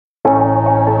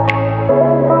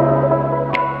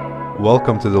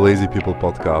Welcome to the Lazy People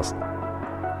Podcast,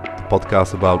 the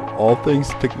podcast about all things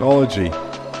technology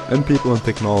and people and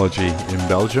technology in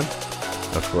Belgium,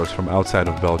 of course from outside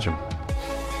of Belgium.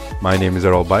 My name is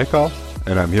Errol Baikal,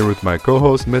 and I'm here with my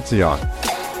co-host Metzian.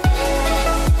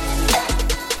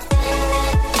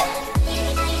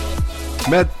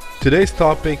 Met, today's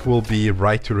topic will be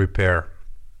right to repair.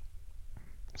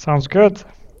 Sounds good.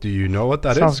 Do you know what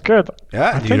that is? Sounds good.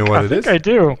 Yeah, do you know what it is? I think I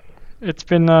do. It's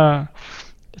been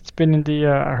in the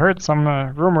I heard some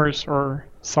rumors or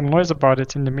some noise about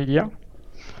it in the media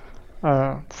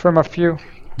from a few.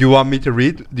 Do you want me to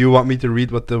read? Do you want me to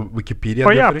read what the Wikipedia?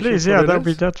 Oh yeah, definition please. for Yeah, it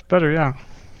is? that's better. Yeah.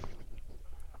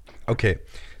 Okay,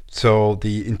 so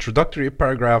the introductory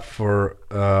paragraph for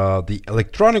the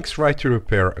electronics right to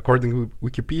repair, according to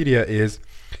Wikipedia, is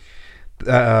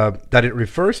that it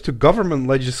refers to government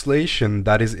legislation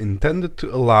that is intended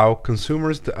to allow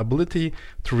consumers the ability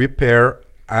to repair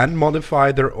and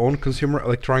modify their own consumer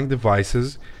electronic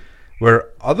devices, where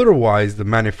otherwise the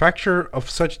manufacturer of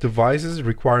such devices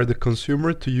require the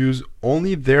consumer to use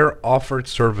only their offered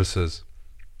services.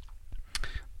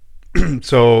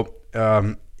 So,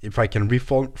 if I can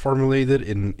reformulate it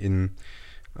in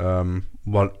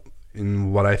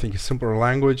what I think is simpler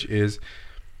language is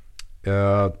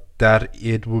that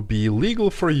it would be legal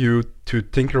for you to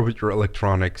tinker with your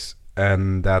electronics,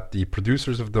 and that the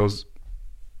producers of those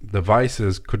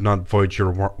devices could not void your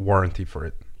warranty for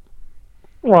it.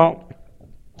 Well,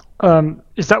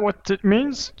 is that what it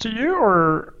means to you,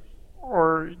 or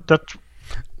that?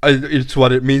 It's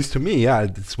what it means to me. Yeah,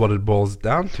 it's what it boils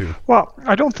down to. Well,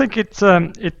 I don't think it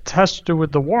has to do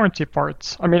with the warranty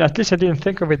parts. I mean, at least I didn't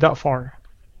think of it that far.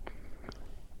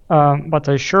 But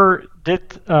I sure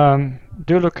did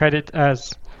do look at it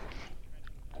as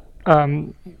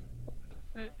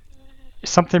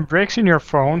something breaks in your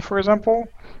phone, for example,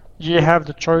 you have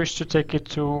the choice to take it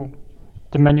to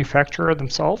the manufacturer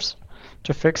themselves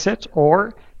to fix it,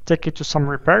 or take it to some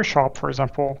repair shop, for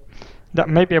example, that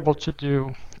may be able to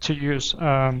use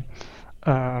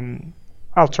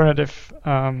alternative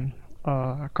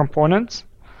components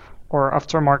or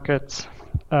aftermarket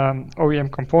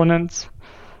OEM components.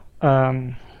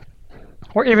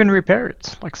 Or even repair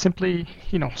it, like simply,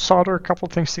 solder a couple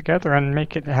things together and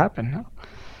make it happen.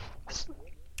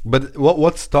 But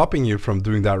what's stopping you from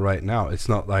doing that right now? It's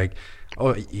not like,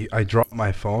 oh, I dropped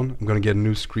my phone, I'm gonna get a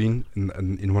new screen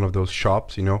in one of those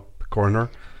shops, the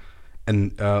corner,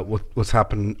 and what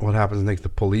happens next? The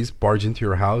police barge into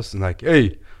your house and like,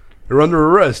 hey, you're under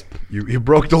arrest. You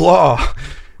broke the law.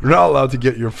 You're not allowed to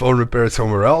get your phone repaired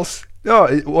somewhere else. No,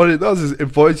 what it does is it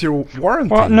voids your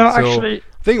warranty. Well, no, so actually,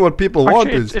 I think what people want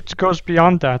is... It goes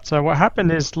beyond that. So what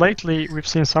happened is lately we've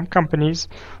seen some companies,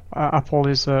 Apple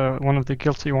is one of the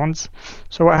guilty ones.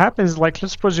 So what happens is, like,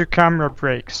 let's suppose your camera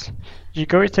breaks. You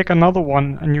go, you take another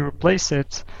one and you replace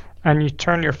it, and you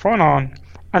turn your phone on,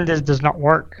 and this does not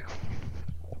work.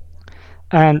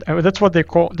 And that's what they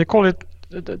call it.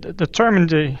 The term in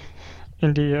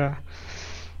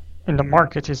the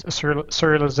market is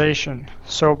serialization.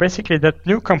 So basically, that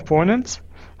new component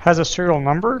has a serial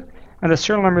number, and the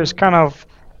serial number is kind of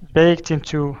baked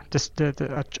into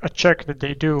a check that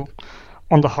they do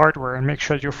on the hardware and make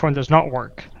sure your phone does not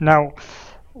work. Now,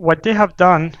 what they have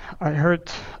done, I heard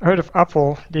of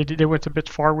Apple, they went a bit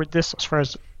far with this as far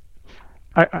as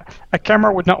a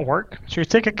camera would not work. So you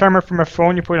take a camera from a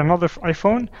phone, you put another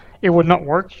iPhone, it would not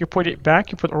work. You put it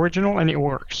back, you put original, and it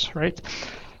works, right?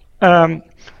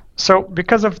 So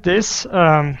because of this,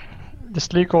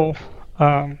 this legal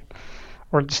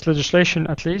or this legislation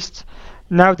at least,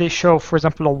 now they show, for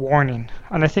example, a warning.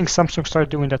 And I think Samsung started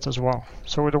doing that as well.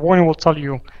 So the warning will tell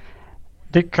you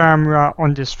the camera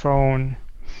on this phone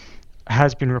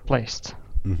has been replaced.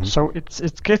 Mm-hmm. So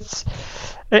it gets,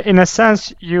 in a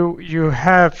sense, you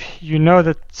know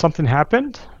that something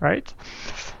happened, right?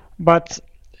 But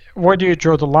where do you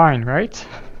draw the line, right?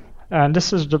 And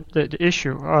this is the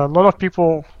issue. A lot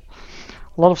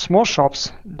of small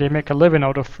shops, they make a living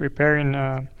out of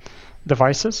repairing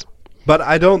devices. But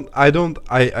I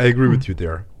agree with you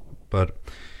there. But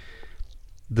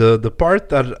the part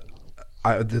that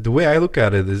the way I look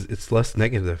at it is it's less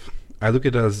negative. I look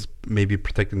at it as maybe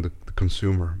protecting the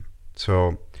consumer.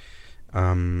 So,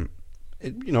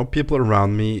 people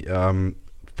around me,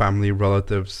 family,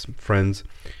 relatives, friends.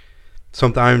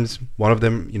 Sometimes one of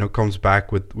them, comes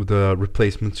back with a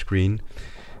replacement screen,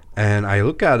 and I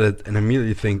look at it and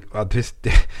immediately think, oh, this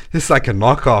is like a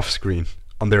knockoff screen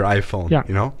on their iPhone.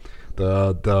 Yeah.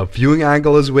 The viewing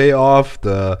angle is way off.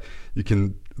 You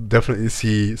can definitely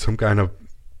see some kind of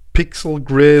pixel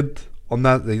grid on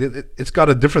that. It's got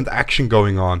a different action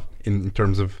going on in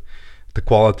terms of the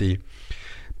quality.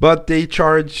 but they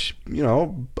charge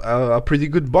a pretty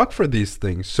good buck for these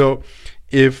things. So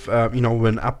if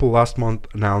when Apple last month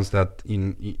announced that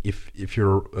if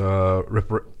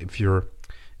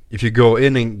you go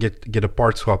in and get a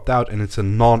part swapped out and it's a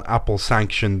non-Apple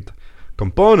sanctioned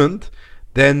component,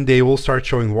 then they will start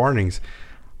showing warnings.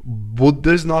 Would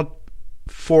this not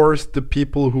force the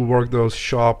people who work those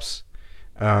shops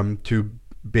to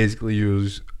basically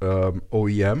use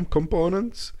OEM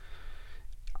components?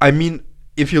 I mean,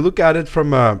 if you look at it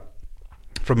from a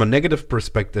negative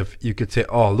perspective, you could say,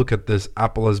 oh, look at this,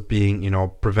 Apple is being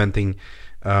preventing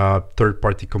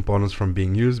third-party components from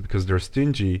being used because they're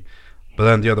stingy. But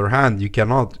on the other hand, you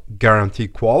cannot guarantee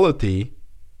quality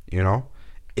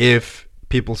if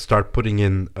people start putting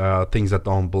in things that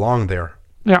don't belong there.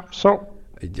 Yeah. So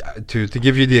to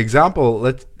give you the example,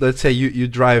 let's say you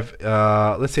drive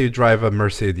a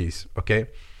Mercedes, okay,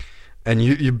 and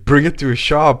you bring it to a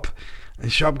shop, and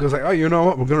the shop goes like, oh, you know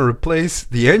what, we're gonna replace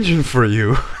the engine for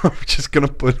you. We're just gonna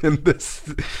put in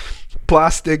this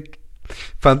plastic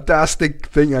fantastic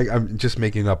thing. I'm just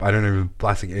making it up. I don't know if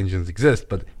plastic engines exist,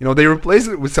 but they replace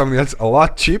it with something that's a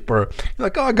lot cheaper. You're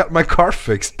like, oh, I got my car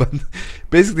fixed, but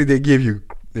basically they gave you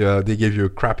a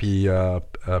crappy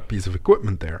piece of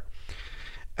equipment there.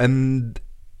 And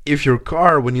if your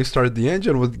car, when you start the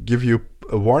engine, would give you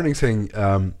a warning saying,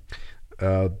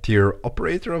 dear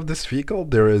operator of this vehicle,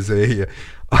 there is a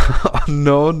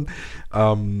unknown,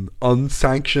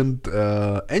 unsanctioned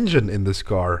engine in this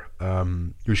car.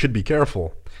 You should be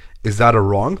careful. Is that a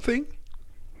wrong thing?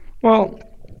 Well,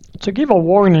 to give a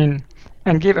warning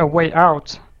and give a way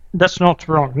out, that's not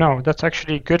wrong. No, that's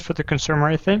actually good for the consumer,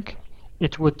 I think.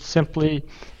 It would simply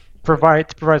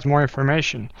provides more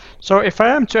information. So if I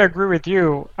am to agree with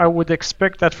you, I would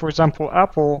expect that, for example,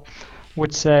 Apple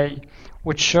would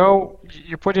show,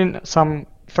 you put in some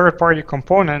third-party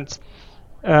components.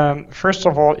 First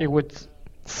of all, it would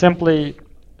simply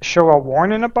show a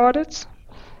warning about it,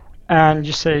 and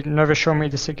you say, never show me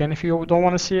this again if you don't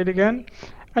want to see it again,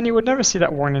 and you would never see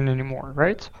that warning anymore,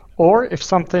 right? Or if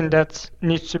something that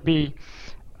needs to be,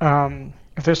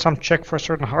 if there's some check for a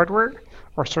certain hardware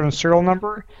or a certain serial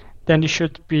number, then you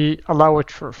should allow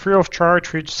it for free of charge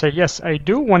for you to say, yes, I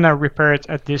do want to repair it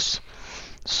at this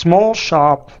small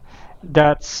shop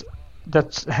that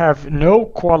have no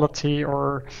quality,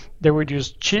 or they would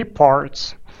use cheap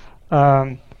parts,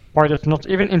 or that's not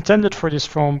even intended for this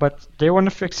phone, but they want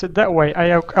to fix it that way.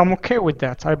 I'm okay with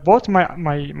that. I bought my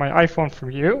iPhone from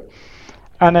you,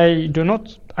 and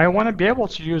I want to be able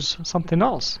to use something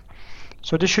else.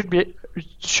 So this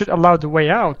should allow the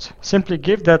way out. Simply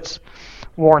give that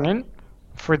warning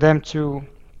for them to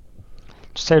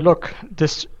say, look,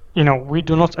 this, we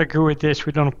do not agree with this.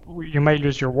 You may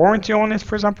lose your warranty on it,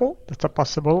 for example. That's a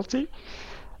possibility.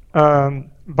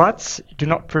 But do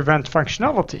not prevent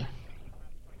functionality.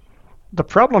 The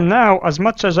problem now, as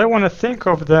much as I want to think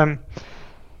of the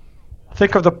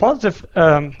positive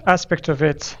aspect of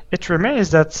it, it remains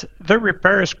that the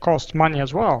repairs cost money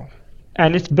as well.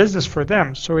 And it's business for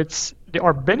them. So they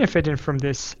are benefiting from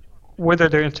this, whether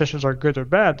their intentions are good or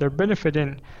bad. They're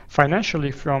benefiting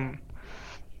financially from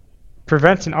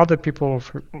preventing other people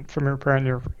from repairing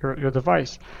your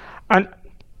device. And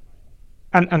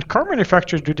car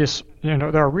manufacturers do this.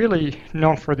 They're really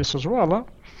known for this as well.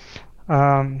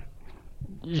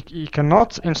 You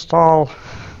cannot install.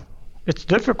 It's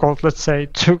difficult, let's say,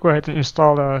 to go ahead and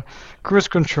install a cruise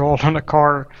control on a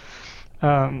car.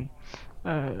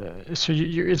 So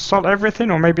you install everything,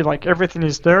 or maybe like everything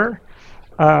is there,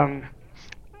 and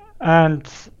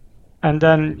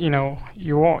then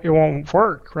it won't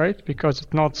work, right? Because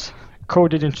it's not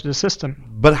coded into the system.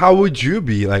 But how would you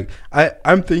be like?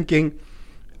 I'm thinking,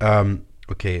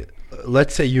 okay,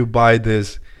 let's say you buy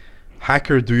this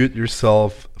hacker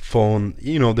do-it-yourself phone.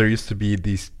 There used to be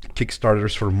these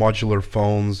Kickstarters for modular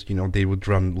phones. They would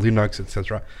run Linux,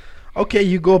 etc. Okay,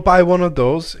 you go buy one of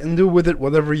those and do with it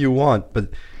whatever you want, but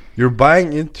you're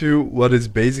buying into what is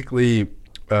basically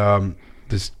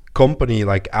this company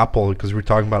like Apple, because we're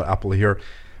talking about Apple here,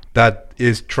 that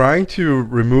is trying to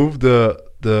remove the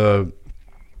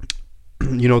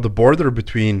border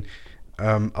between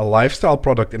a lifestyle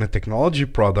product and a technology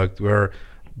product, where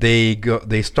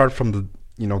they start from the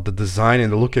design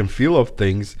and the look and feel of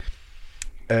things.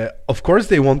 Of course,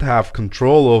 they won't have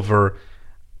control over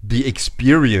the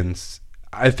experience.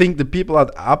 I think the people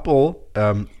at Apple,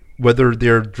 whether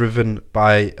they're driven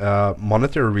by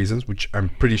monetary reasons, which I'm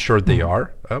pretty sure they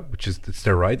are, which is it's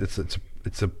their right. It's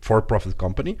a for-profit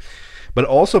company, but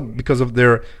also because of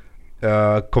their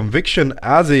conviction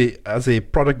as a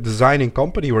product designing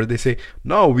company, where they say,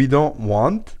 no, we don't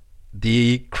want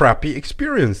the crappy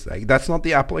experience. Like, that's not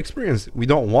the Apple experience. We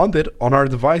don't want it on our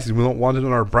devices. We don't want it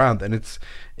on our brand, and it's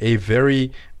a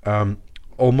very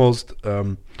almost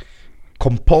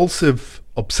compulsive,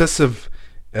 obsessive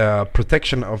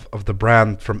protection of the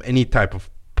brand from any type of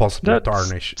possible That's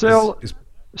tarnish. still Is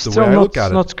the still way I look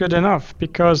at it. not good enough,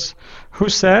 because who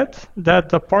said that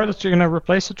the part that you're going to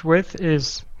replace it with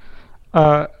is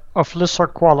of lesser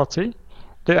quality?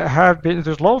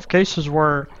 There's a lot of cases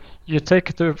where you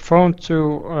take the phone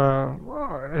to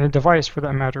a device for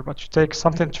that matter, but you take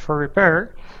something for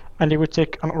repair, and you would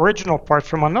take an original part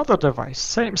from another device,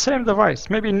 same device,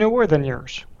 maybe newer than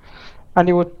yours, and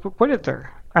you would put it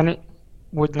there, and it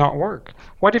would not work.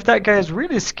 What if that guy is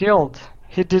really skilled?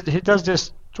 He does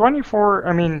this 24.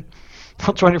 I mean,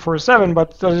 not 24/7,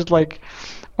 but does it like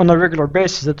on a regular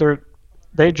basis at their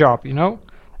day job,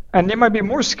 And they might be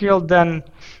more skilled than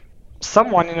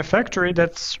someone in a factory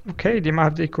that's okay. They might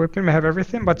have the equipment, may have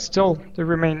everything, but still they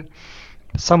remain.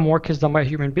 Some work is done by a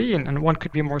human being, and one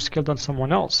could be more skilled than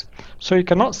someone else. So you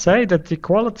cannot say that the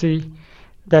quality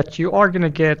that you are going to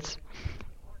get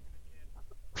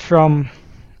from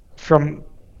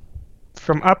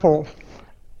Apple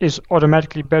is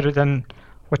automatically better than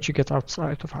what you get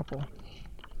outside of Apple.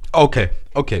 Okay,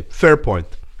 fair point.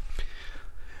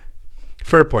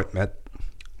 Fair point, Matt.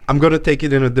 I'm going to take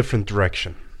it in a different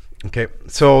direction. Okay,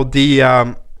 so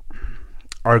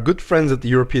our good friends at the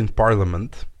European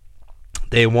Parliament,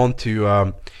 they want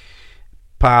to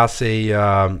pass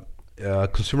a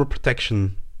consumer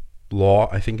protection law.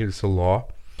 I think it's a law.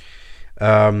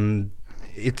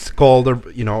 It's called,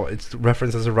 it's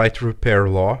referenced as a right to repair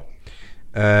law,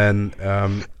 and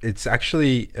it's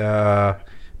actually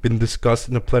been discussed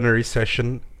in a plenary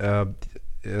session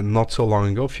not so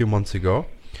long ago, a few months ago.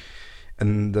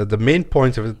 And the main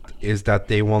point of it is that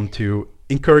they want to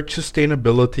encourage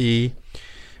sustainability,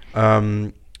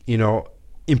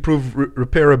 improve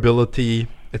repairability,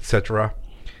 etc.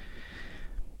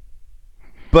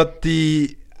 But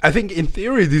I think in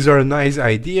theory these are nice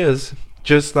ideas,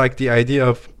 just like the idea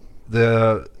of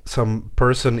some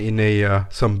person in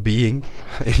some being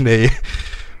in a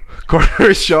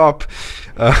corner shop.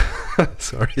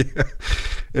 Sorry,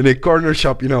 in a corner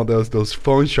shop, those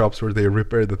phone shops where they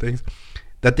repair the things,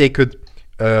 that they could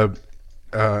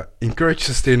encourage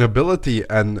sustainability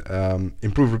and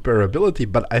improve repairability.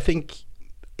 But I think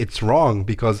it's wrong,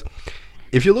 because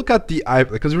if you look at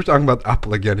because we're talking about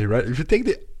Apple again here, right? If you take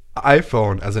the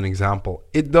iPhone as an example,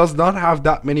 it does not have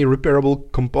that many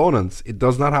repairable components. It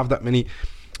does not have that many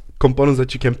components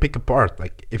that you can pick apart.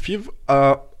 Like if you've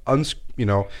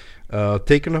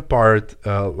taken apart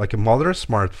like a modern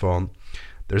smartphone,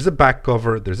 there's a back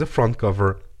cover, there's a front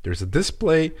cover, there's a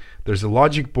display, there's a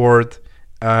logic board,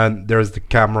 and there's the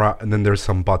camera, and then there's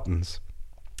some buttons.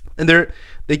 And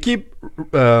they keep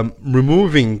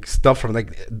removing stuff from,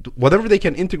 like, whatever they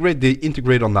can integrate, they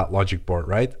integrate on that logic board,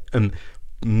 right? And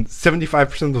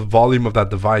 75% of the volume of that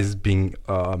device is being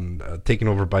taken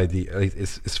over by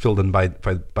is filled in by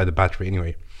the battery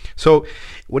anyway. So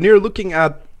when you're looking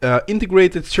at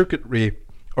integrated circuitry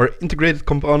or integrated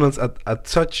components at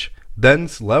such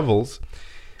dense levels,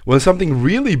 when something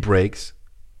really breaks,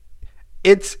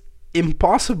 it's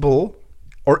impossible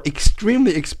or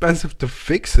extremely expensive to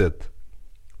fix it,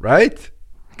 right?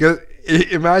 Because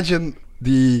imagine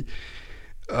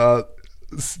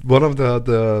one of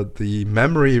the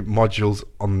memory modules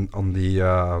on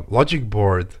the logic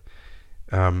board.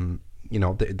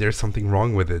 There's something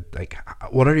wrong with it. Like,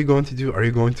 what are you going to do? Are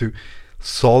you going to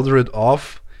solder it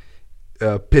off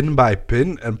pin by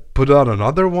pin and put on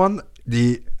another one?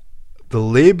 The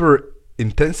labor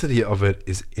intensity of it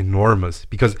is enormous,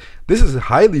 because this is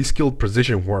highly skilled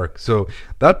precision work. So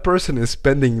that person is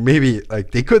spending, maybe,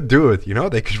 like, they could do it,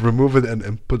 they could remove it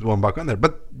and put one back on there.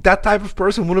 But that type of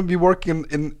person wouldn't be working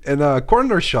in a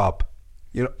corner shop,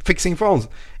 fixing phones.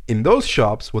 In those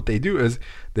shops, what they do is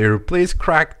they replace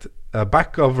cracked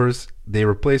back covers, they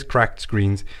replace cracked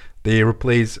screens, they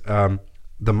replace the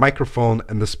microphone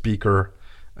and the speaker,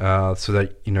 so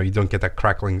that you don't get that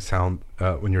crackling sound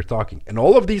when you're talking. And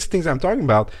all of these things I'm talking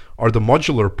about are the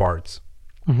modular parts.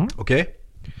 Mm-hmm. Okay,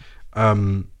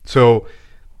 so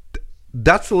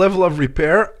that's the level of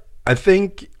repair I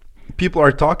think people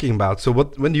are talking about. So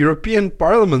when the European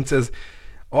Parliament says,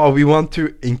 "Oh, we want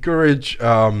to encourage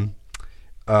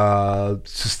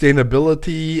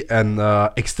sustainability and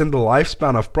extend the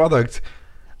lifespan of products,"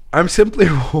 I'm simply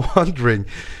wondering,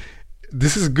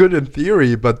 this is good in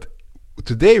theory, but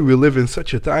today we live in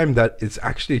such a time that it's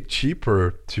actually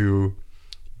cheaper to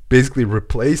basically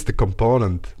replace the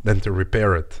component than to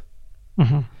repair it.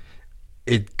 Mm-hmm.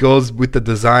 it goes with the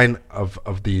design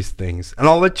of these things. And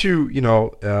I'll let you,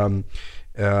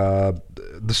 uh,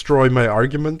 destroy my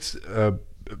arguments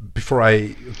before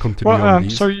I continue Well, on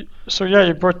these. so yeah,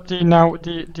 you brought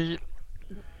the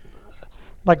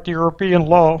like the European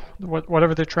law,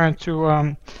 whatever they're trying to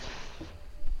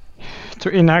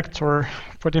enact or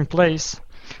put in place.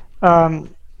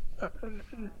 Um,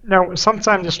 Now,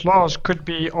 sometimes these laws could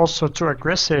be also too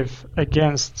aggressive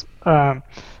against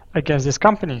these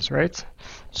companies, right?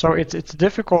 So it's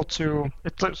difficult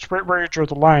it's where you draw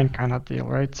the line kind of deal,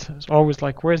 right? It's always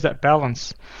like, where's that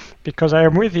balance? Because I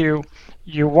am with you.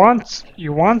 You want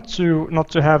to not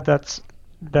to have that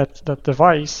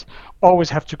device always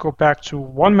have to go back to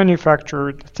one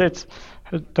manufacturer. That's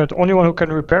it. The only one who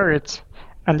can repair it,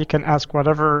 and you can ask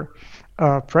whatever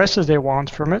prices they want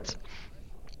from it.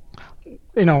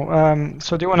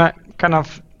 So they want to kind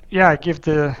of, yeah, give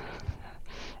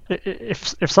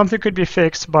if something could be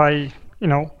fixed by,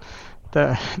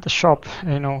 the shop,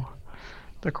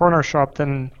 the corner shop,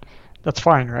 then that's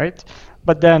fine, right?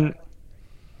 But then,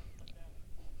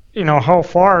 how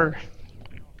far?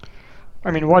 I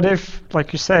mean, what if,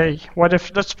 like you say, what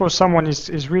if, let's suppose someone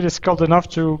is really skilled enough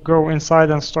to go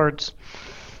inside and start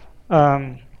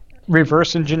um,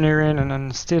 reverse engineering and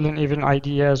then stealing even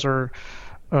ideas um,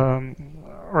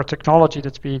 or technology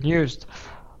that's being used.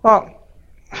 Well,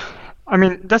 I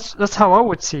mean, that's how I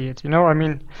would see it. I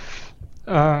mean,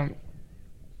 uh,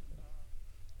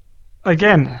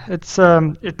 again, it's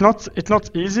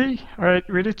not easy, right?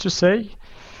 Really to say.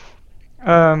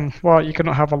 Well, you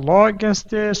cannot have a law against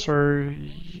this,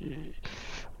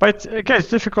 but again, it's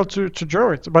difficult to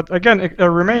draw it. But again, to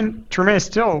remain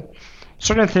still,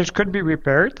 certain things could be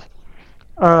repaired.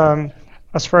 Um,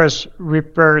 as far as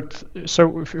repaired,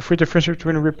 so if we differentiate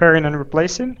between repairing and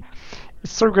replacing,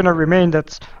 it's still going to remain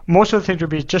that most of the things will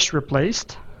be just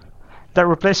replaced. That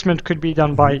replacement could be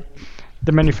done by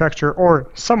the manufacturer or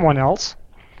someone else.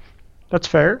 That's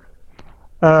fair.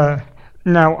 Uh,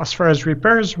 Now, as far as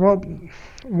repairs, well,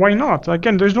 why not?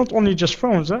 Again, there's not only just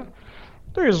phones.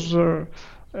 There's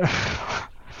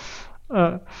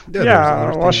Yeah, there's other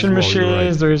yeah, things washing as well. You're right.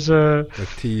 machines. There's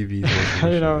Like TVs,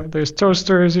 washing machine. there's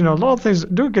toasters. A lot of things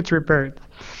do get repaired.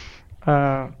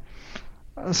 Uh,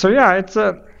 so yeah, it's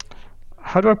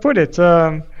how do I put it?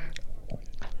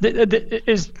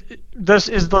 Is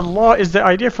the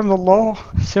idea from the law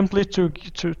simply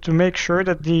to make sure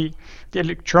that the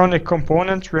electronic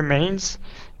component remains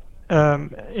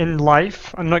in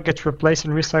life and not gets replaced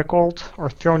and recycled or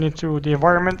thrown into the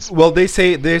environment? Well, they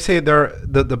say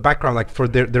the background, like, for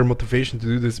their motivation to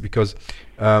do this, because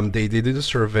they did a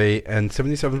survey, and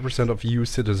 77% of EU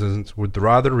citizens would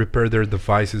rather repair their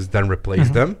devices than replace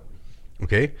them.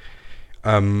 Okay,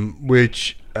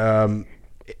 which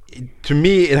to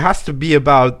me, it has to be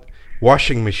about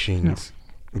washing machines.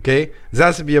 Okay, it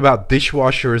has to be about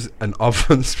dishwashers and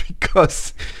ovens,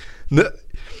 because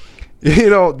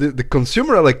the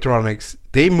consumer electronics,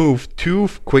 they move too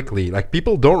quickly. Like,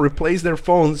 people don't replace their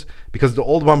phones because the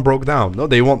old one broke down. No,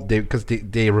 they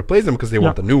replace them because they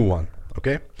want a new one.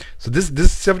 Okay, so this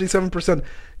 77%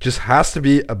 just has to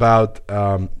be about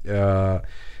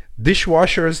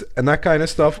dishwashers and that kind of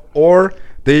stuff. Or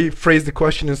they phrase the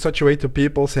question in such a way to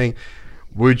people, saying,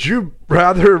 would you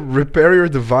rather repair your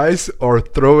device or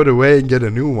throw it away and get a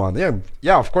new one?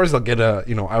 Yeah, of course I'll get I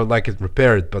would like it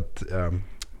repaired, but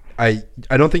I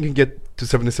don't think you can get to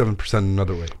 77%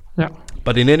 another way. Yeah.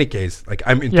 But in any case, like,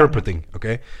 I'm interpreting,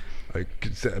 okay? Like,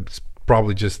 it's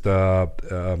probably just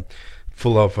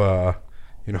full of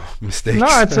mistakes.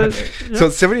 No, it's so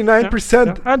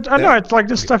 79%. I know it's like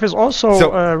this stuff is also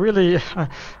really.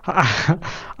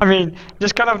 I mean,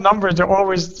 this kind of numbers are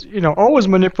always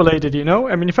manipulated.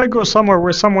 I mean, if I go somewhere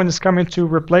where someone is coming to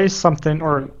replace something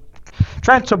or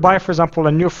trying to buy, for example,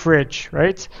 a new fridge,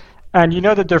 right? And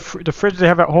that the fridge they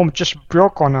have at home just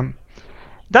broke on them.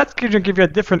 That could give you a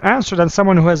different answer than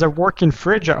someone who has a working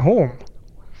fridge at home.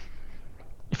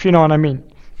 If you know what I mean.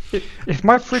 If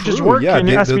my fridge is working,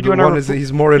 he asks me to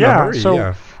he's more in a hurry.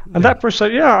 And that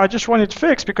person, I just want it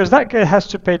fixed, because that guy has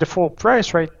to pay the full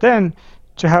price right then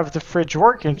to have the fridge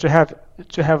working, to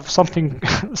have something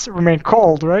remain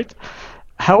cold, right?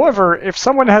 However, if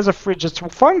someone has a fridge that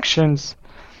functions,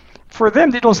 for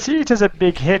them, they don't see it as a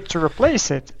big hit to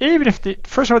replace it. Even if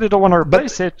first of all, they don't want to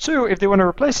replace it. Two, if they want to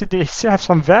replace it, they still have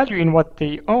some value in what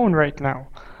they own right now.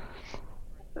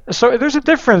 So there's a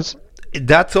difference.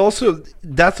 That's also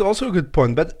a good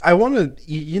point. But I want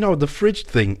to, the fridge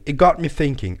thing, it got me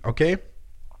thinking, okay?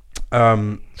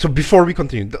 So before we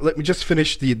continue, let me just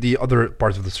finish the other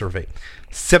part of the survey.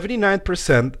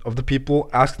 79% of the people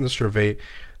asked in the survey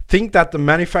think that the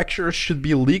manufacturers should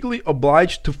be legally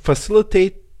obliged to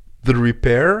facilitate the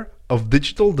repair of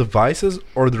digital devices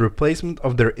or the replacement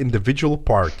of their individual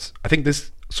parts. I think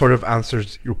this sort of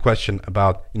answers your question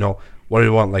about, what do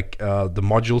you want, like the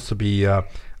modules to be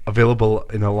available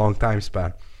in a long time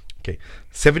span. Okay,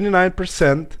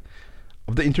 79%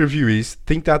 of the interviewees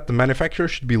think that the manufacturer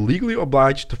should be legally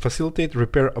obliged to facilitate the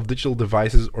repair of digital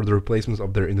devices or the replacement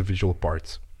of their individual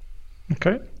parts.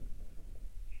 Okay.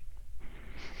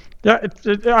 Yeah,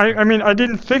 I mean, I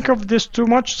didn't think of this too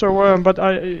much, so but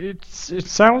it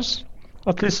sounds,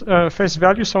 at least face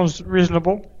value sounds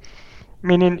reasonable.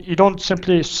 Meaning you don't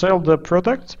simply sell the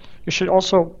product, you should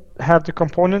also have the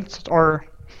components that are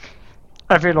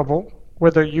available,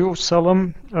 whether you sell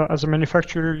them as a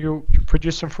manufacturer, you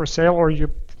produce them for sale, or you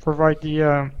provide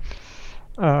the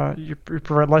you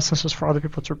provide licenses for other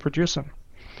people to produce them.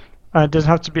 It doesn't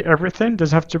have to be everything. It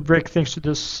doesn't have to break things to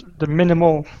the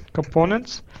minimal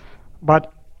components.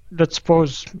 But let's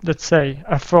say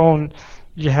a phone,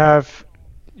 you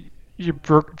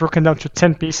broken down to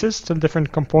 10 pieces, 10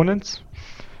 different components.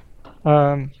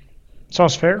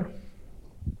 Sounds fair.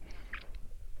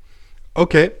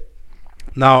 Okay,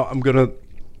 now I'm gonna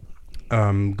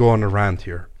go on a rant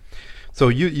here. So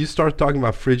you start talking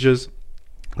about fridges,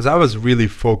 because I was really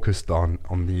focused on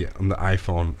the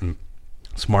iPhone and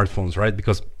smartphones, right?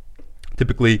 Because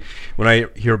typically when I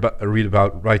read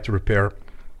about right to repair,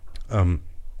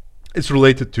 it's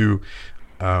related to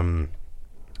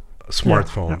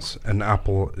smartphones, and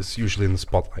Apple is usually in the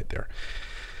spotlight there.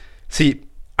 See,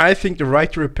 I think the right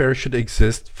to repair should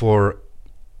exist for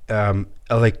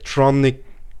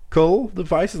electronical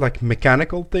devices, like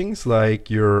mechanical things, like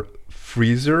your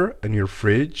freezer and your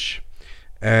fridge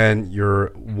and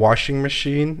your washing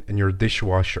machine and your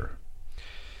dishwasher.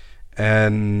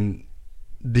 And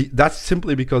that's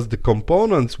simply because the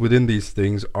components within these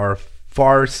things are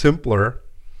far simpler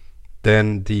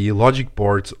than the logic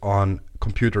boards on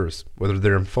computers, whether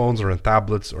they're in phones or in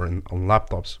tablets or on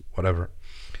laptops, whatever.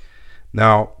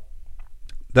 Now,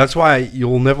 that's why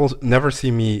you'll never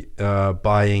see me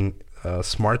buying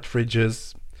smart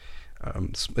fridges.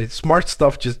 Smart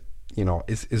stuff just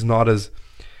is not as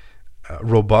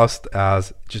robust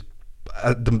as just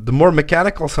the more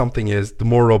mechanical something is, the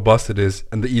more robust it is,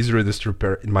 and the easier it is to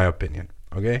repair, in my opinion.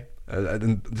 Okay,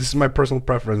 and this is my personal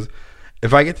preference.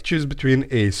 If I get to choose between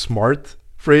a smart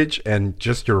fridge and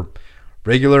just your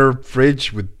regular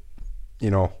fridge with,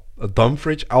 a dumb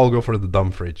fridge, I'll go for the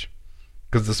dumb fridge,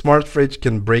 because the smart fridge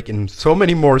can break in so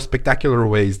many more spectacular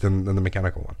ways than the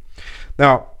mechanical one.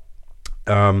 Now,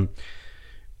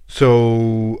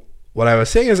 so what I was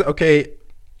saying is, okay,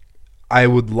 I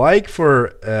would like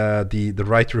for the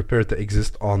right to repair to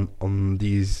exist on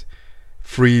these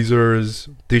freezers,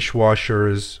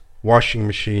 dishwashers, washing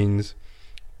machines,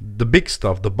 the big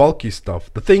stuff, the bulky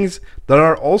stuff, the things that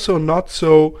are also not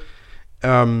so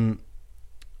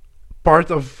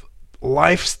part of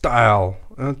lifestyle,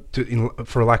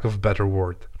 for lack of a better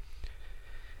word.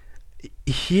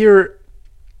 Here,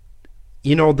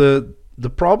 the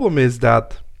problem is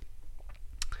that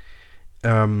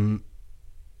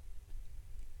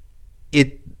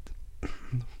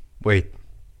wait,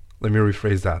 let me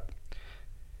rephrase that.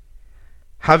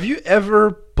 Have you ever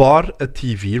bought a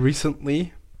TV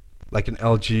recently, like an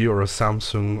LG or a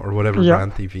Samsung or whatever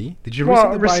brand TV? Did you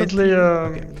recently buy a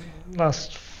TV?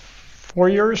 Last 4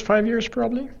 years, 5 years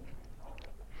probably.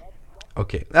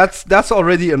 Okay, that's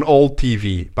already an old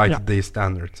TV by today's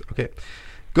standards. Okay,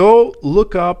 go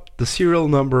look up the serial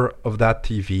number of that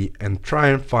TV and try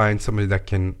and find somebody that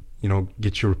can,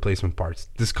 get you replacement parts.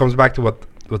 This comes back to what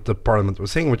the Parliament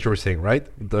was saying, what you were saying, right?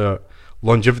 The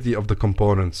longevity of the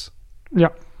components. Yeah.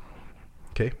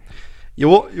 Okay, you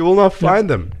will not find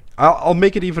them. I'll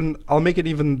make it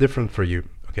even different for you.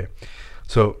 Okay,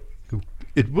 so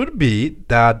it would be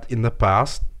that in the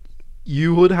past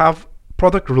you would have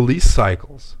product release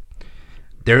cycles.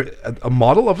 A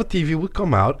model of a TV would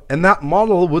come out, and that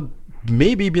model would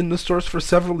maybe be in the stores for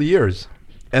several years,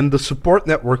 and the support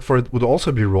network for it would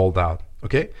also be rolled out.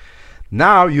 Okay,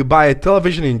 now you buy a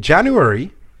television in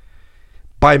January.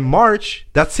 By March,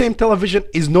 that same television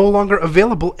is no longer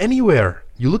available anywhere.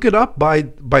 You look it up by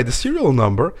the serial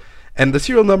number, and the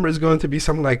serial number is going to be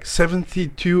something like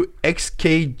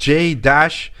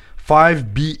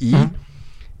 72XKJ-5BE.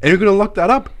 And you're going to look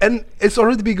that up, and it's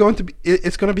going to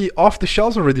be off the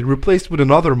shelves already, replaced with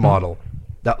another model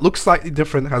that looks slightly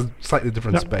different, has slightly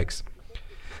different specs.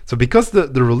 So because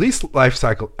the release life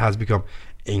cycle has become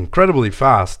incredibly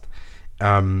fast,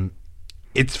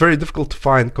 it's very difficult to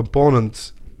find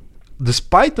components,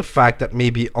 despite the fact that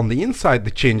maybe on the inside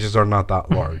the changes are not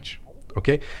that large.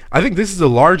 Okay, I think this is a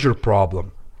larger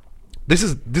problem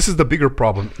this is the bigger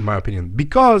problem in my opinion,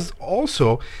 because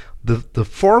also the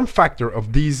form factor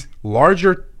of these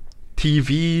larger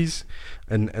TVs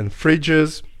and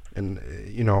fridges, and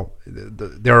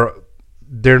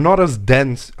they're not as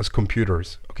dense as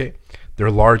computers. Okay,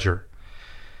 they're larger,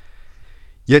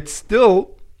 yet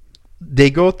still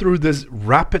they go through this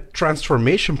rapid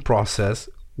transformation process,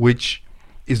 which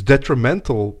is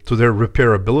detrimental to their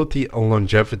repairability and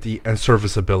longevity and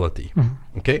serviceability.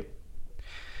 Okay,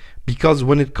 because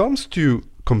when it comes to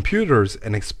computers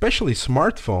and especially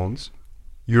smartphones,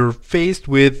 you're faced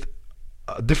with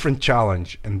a different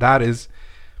challenge, and that is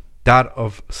that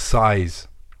of size.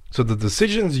 So the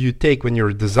decisions you take when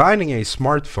you're designing a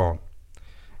smartphone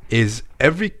is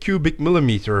every cubic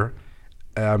millimeter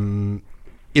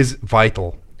is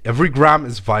vital. Every gram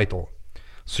is vital.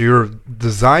 So you're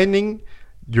designing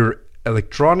your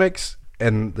electronics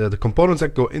and the components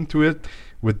that go into it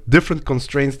with different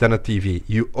constraints than a TV.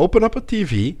 You open up a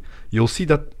TV, you'll see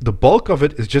that the bulk of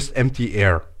it is just empty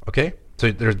air. Okay,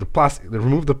 so there's the plastic. They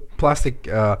remove the plastic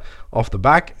off the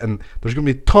back, and there's going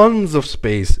to be tons of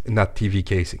space in that TV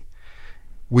casing,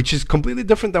 which is completely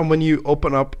different than when you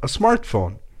open up a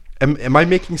smartphone. Am I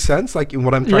making sense? Like in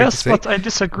what I'm trying to say? Yes, but I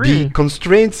disagree. The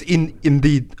constraints in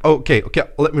the okay.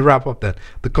 Let me wrap up then.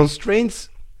 The constraints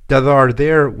that are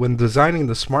there when designing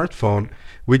the smartphone,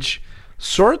 which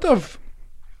sort of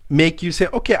make you say,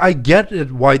 okay, I get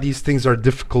it why these things are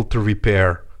difficult to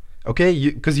repair.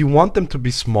 Okay, because you want them to be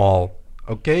small.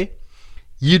 Okay,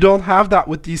 you don't have that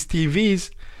with these TVs,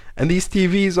 and these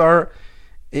TVs are,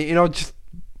 just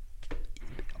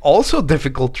also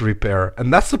difficult to repair,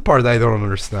 and that's the part I don't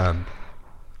understand.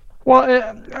 Well,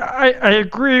 I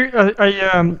agree.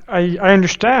 I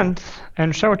understand. I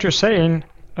understand what you're saying.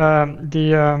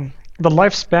 The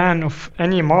lifespan of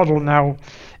any model now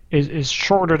is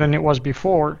shorter than it was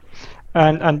before,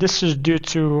 and this is due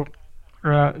to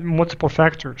multiple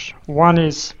factors. One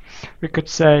is, we could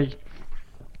say,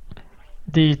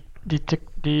 the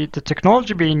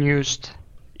technology being used.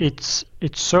 It's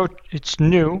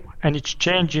new and it's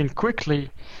changing quickly.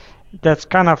 That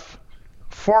kind of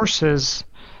forces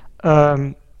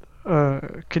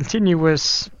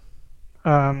continuous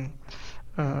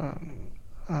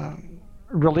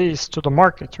release to the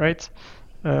market, right?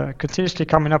 Continuously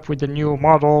coming up with the new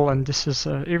model, and this is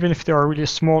even if there are really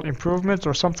small improvements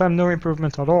or sometimes no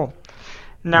improvement at all.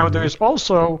 Now there is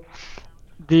also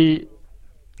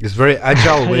it's very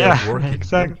agile way yeah, of working.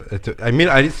 exactly. I mean,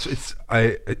 I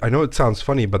know it sounds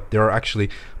funny, but there are actually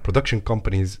production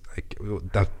companies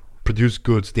that produce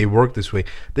goods. They work this way.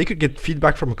 They could get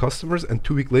feedback from customers, and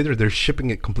 2 weeks later they're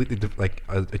shipping it completely like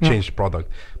a changed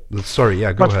product. Sorry,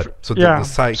 yeah, go ahead. So the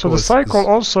cycle. So the cycle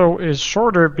also is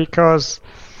shorter because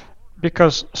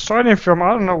starting from, I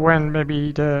don't know when,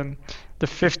 maybe the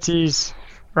 50s,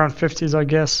 around 50s, I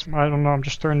guess. I don't know. I'm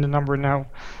just throwing the number now.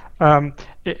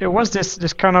 It was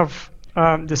this kind of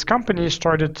this company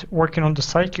started working on the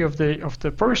psyche of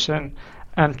the person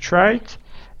and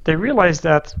they realized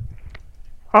that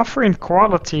offering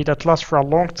quality that lasts for a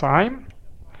long time,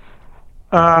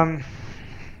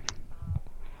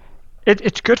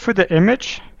 it's good for the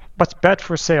image, but bad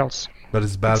for sales. But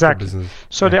it's bad Exactly. for business.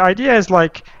 So the idea is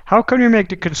like, how can we make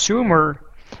the consumer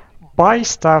buy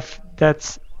stuff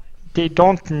that they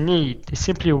don't need, they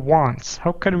simply want?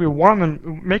 How can we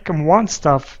make them want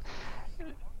stuff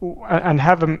and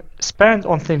have them spend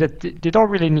on things that they don't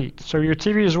really need? So your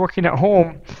TV is working at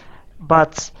home,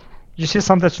 but you see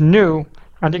something that's new,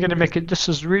 and you're going to make it, this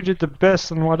is really the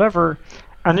best and whatever,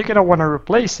 and you're going to want to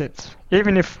replace it,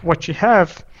 even if what you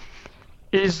have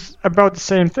is about the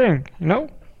same thing,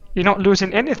 You're not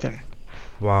losing anything.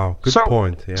 Wow, good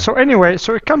point. Yeah. So anyway,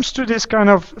 so it comes to this kind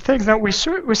of things that we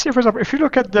see, for example, if you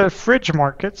look at the fridge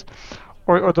market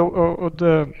or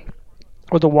the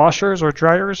washers or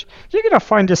dryers, you're going to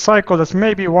find a cycle that's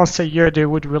maybe once a year they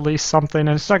would release something,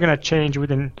 and it's not going to change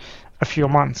within a few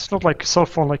months. It's not like a cell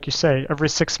phone, like you say. Every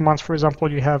 6 months, for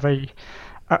example, you have a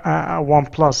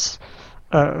OnePlus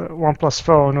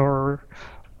phone or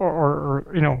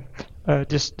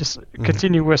this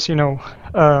continuous,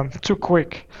 too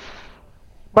quick.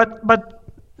 But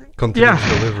Continuous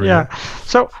delivery. yeah.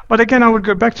 So, but again, I would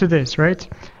go back to this, right?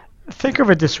 Think of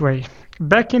it this way.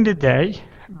 Back in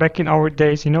our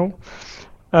days,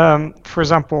 for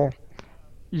example,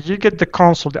 you get the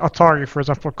console, the Atari, for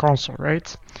example, console,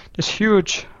 right? This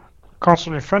huge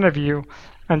console in front of you,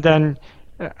 and then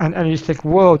and you think,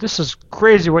 whoa, this is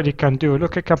crazy what he can do.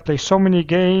 Look, I can play so many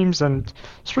games, and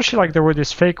especially like there were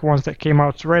these fake ones that came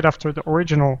out right after the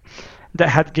original that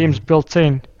had games built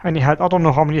in, and he had I don't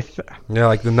know how many. Yeah,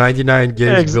 like the 99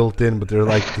 games built in, but they're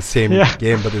like the same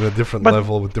game, but in a different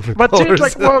level with different colors. But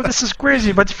like, whoa, this is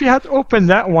crazy. But if you had opened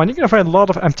that one, you're gonna find a lot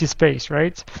of empty space,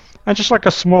 right? And just like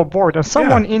a small board, and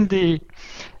someone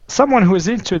who is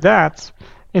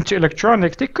into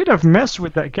electronics, they could have messed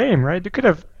with that game, right? They could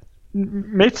have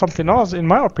made something else, in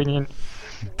my opinion.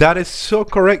 That is so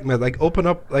correct, man. Like, open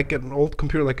up like an old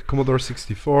computer, like a Commodore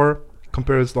 64,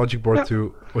 compare its logic board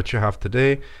to what you have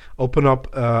today. Open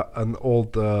up an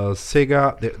old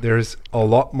Sega. There's a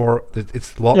lot more.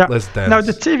 It's a lot less dense. Now,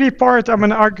 the TV part, I'm going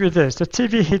to argue this. The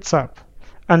TV heats up.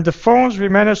 And the phones, we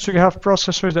managed to have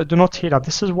processors that do not heat up.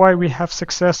 This is why we have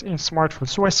success in smartphones.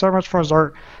 So why smartphones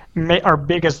are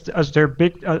big as they're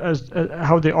big, as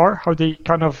how they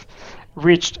kind of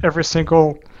reached every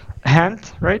single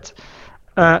hand, right?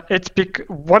 It's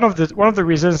one of the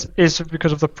reasons is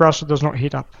because of the processor does not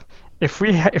heat up. If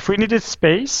we needed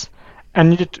space and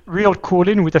needed real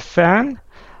cooling with a fan,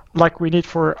 like we need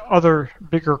for other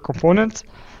bigger components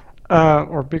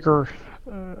or bigger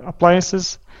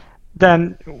appliances,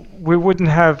 then we wouldn't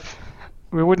have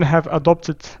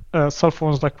adopted cell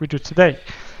phones like we do today.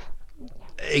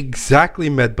 Exactly,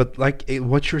 Matt. But like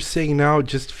what you're saying now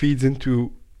just feeds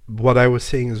into what I was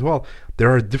saying as well.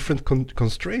 There are different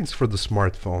constraints for the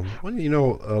smartphone. Well,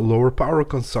 lower power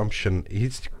consumption, it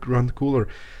needs to run cooler.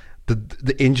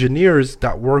 The engineers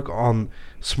that work on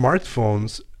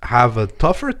smartphones have a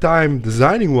tougher time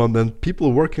designing one than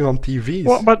people working on TVs.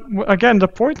 Well, but again, the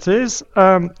point is,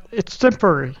 it's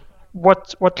temporary.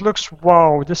 What looks,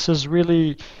 wow, this is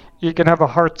really, you can have a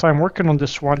hard time working on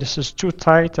this one. This is too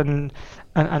tight and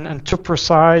too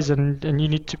precise, and you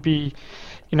need to be,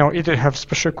 either have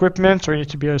special equipment or you need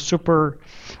to be a super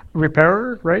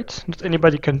repairer, right? Not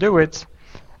anybody can do it.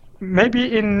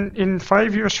 Maybe in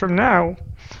 5 years from now,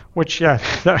 which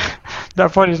that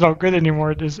phone is not good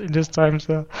anymore in this times,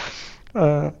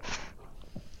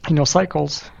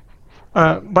 cycles.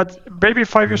 But maybe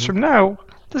 5 years from now,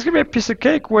 there's gonna be a piece of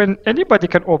cake when anybody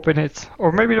can open it,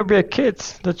 or maybe there'll be a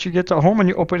kit that you get at home and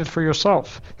you open it for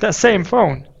yourself. That same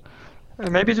phone.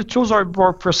 Maybe the tools are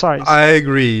more precise. I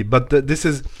agree, but this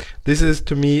is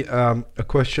to me a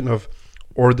question of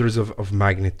orders of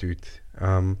magnitude.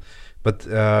 But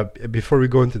before we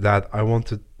go into that, I want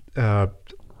to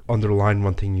underline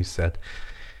one thing you said.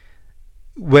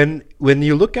 When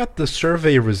you look at the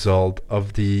survey result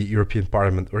of the European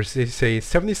Parliament, or say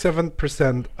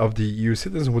 77% of the EU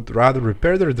citizens would rather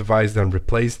repair their device than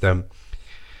replace them,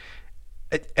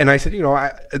 and I said,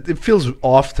 it feels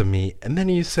off to me. And then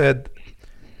you said,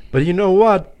 but you know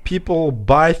what? People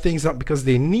buy things not because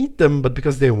they need them, but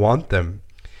because they want them,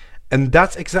 and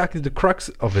that's exactly the crux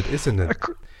of it, isn't it?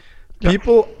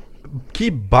 People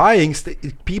keep buying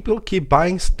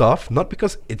stuff not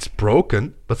because it's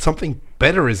broken, but something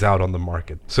better is out on the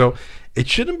market. So it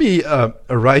shouldn't be a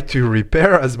right to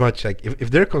repair as much. Like if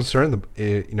they're concerned,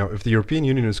 if the European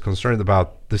Union is concerned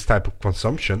about this type of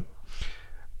consumption,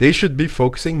 they should be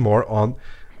focusing more on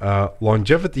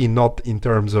longevity, not in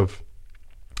terms of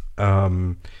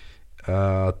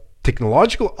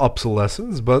technological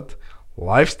obsolescence, but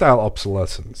lifestyle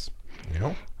obsolescence.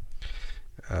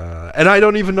 And I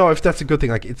don't even know if that's a good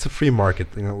thing. Like, it's a free market.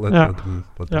 Let them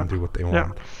do what they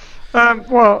want.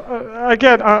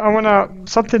 Again, I want to,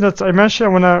 something that I mentioned,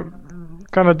 I want to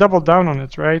kind of double down on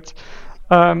it, right?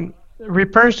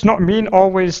 Repairs not mean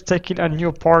always taking a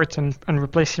new part and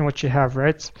replacing what you have,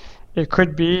 right? It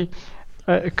could be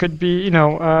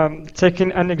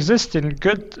taking an existing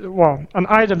an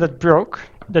item that broke,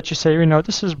 that you say,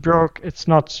 this is broke, it's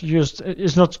not used,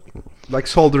 it's not like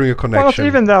soldering a connection. Well, not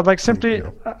even that, like simply,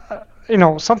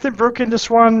 something broke in this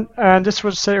one, and this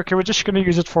would say, okay, we're just going to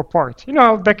use it for part.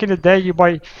 Back in the day,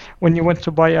 when you went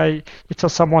to buy you tell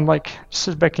someone, like, this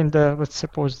is back in let's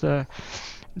suppose the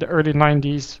early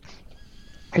 90s,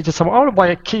 you tell someone, I want to buy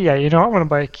a Kia, I want to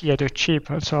buy a Kia, they're cheap.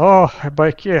 And so, I buy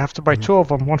a Kia, I have to buy two of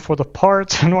them, one for the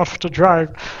parts and one for the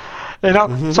drive.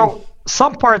 So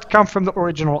some parts come from the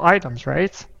original items,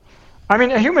 right? I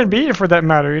mean, a human being, for that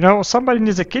matter, somebody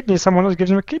needs a kidney, someone else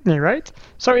gives him a kidney, right?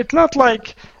 So it's not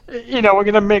like, we're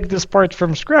going to make this part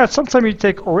from scratch. Sometimes you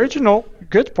take original,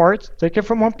 good parts, take it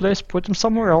from one place, put them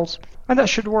somewhere else, and that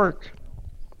should work.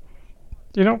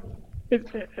 Yeah,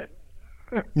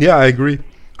 I agree.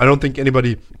 I don't think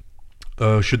anybody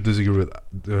should disagree with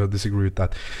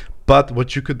that. But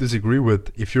what you could disagree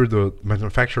with, if you're the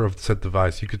manufacturer of the said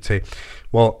device, you could say,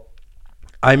 well,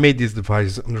 I made these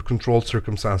devices under controlled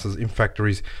circumstances in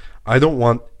factories. I don't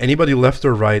want anybody left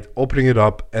or right opening it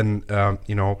up, and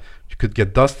you could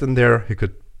get dust in there. You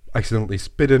could accidentally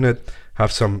spit in it,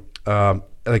 have some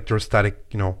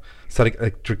electrostatic, static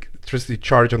electricity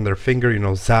charge on their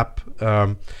finger, zap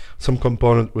some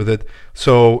component with it.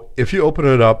 So if you open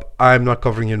it up, I'm not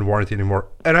covering you in warranty anymore.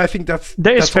 And I think that's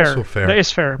also fair. That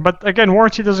is fair. But again,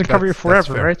 warranty doesn't cover you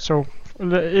forever, right? So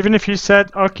even if you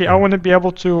said, okay, I want to be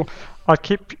able to,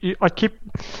 you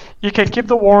can keep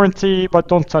the warranty, but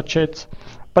don't touch it.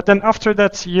 But then after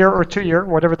that year or 2 year,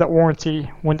 whatever that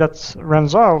warranty, when that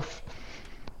runs out,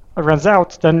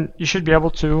 then you should be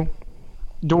able to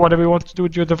do whatever you want to do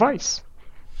with your device.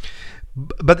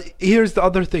 But here's the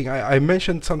other thing. I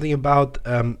mentioned something about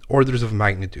orders of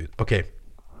magnitude. Okay,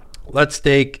 let's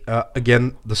take,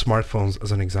 again, the smartphones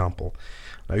as an example.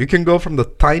 Now, you can go from the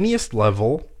tiniest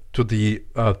level to the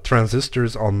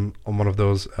transistors on one of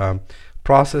those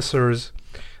processors.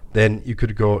 Then you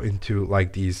could go into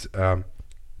like these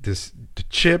the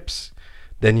chips.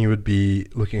 Then you would be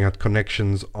looking at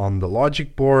connections on the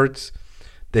logic boards.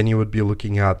 Then you would be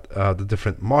looking at the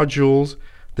different modules.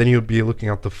 Then you'd be looking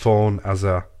at the phone as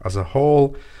a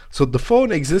whole. So the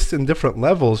phone exists in different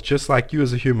levels, just like you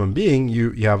as a human being.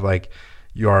 You have like,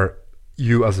 you are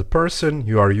you as a person,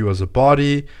 you are you as a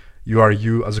body, you are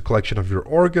you as a collection of your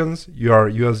organs, you are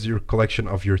you as your collection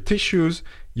of your tissues,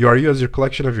 you are you as your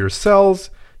collection of your cells,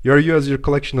 you are you as your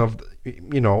collection of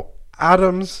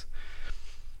atoms.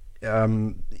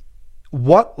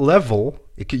 What level?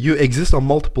 You exist on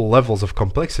multiple levels of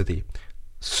complexity.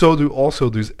 So do also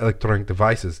these electronic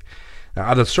devices. Now,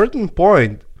 at a certain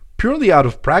point, purely out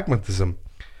of pragmatism,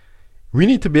 we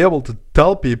need to be able to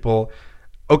tell people,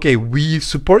 okay, we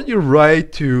support your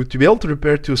right to be able to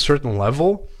repair to a certain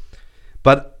level,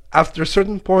 but after a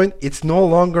certain point, it's no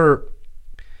longer,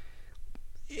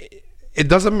 it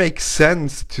doesn't make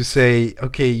sense to say,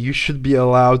 okay, you should be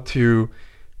allowed to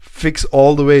fix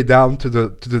all the way down to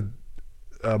the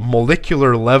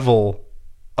molecular level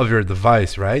of your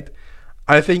device, right?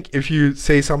 I think if you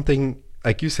say something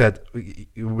like you said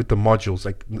with the modules,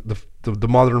 like the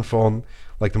modern phone,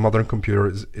 like the modern computer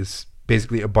is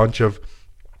basically a bunch of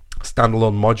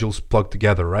standalone modules plugged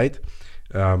together, right?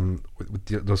 With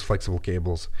those flexible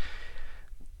cables.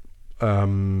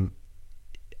 At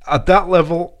that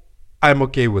level, I'm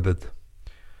okay with it.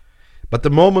 But the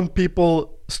moment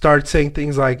people start saying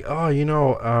things like, oh,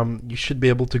 you should be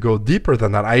able to go deeper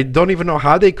than that. I don't even know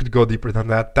how they could go deeper than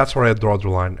that. That's where I draw the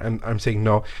line. And I'm saying,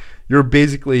 no, you're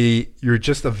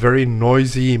just a very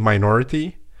noisy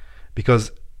minority,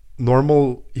 because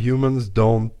normal humans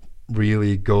don't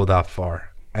really go that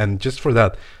far. And just for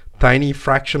that tiny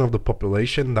fraction of the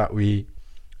population that we,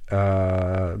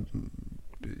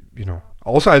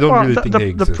 also, I don't really think they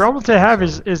exist. The problem they have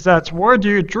is that where do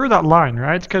you draw that line,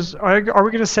 right? Because are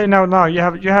we going to say now you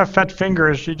have fat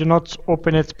fingers, you do not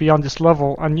open it beyond this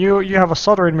level, and you have a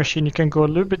soldering machine, you can go a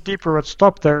little bit deeper but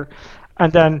stop there,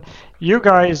 and then you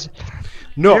guys.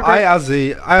 No, I as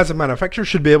a manufacturer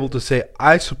should be able to say,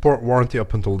 I support warranty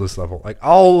up until this level. Like,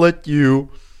 I'll let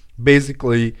you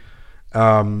basically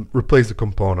replace the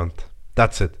component.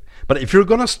 That's it. But if you're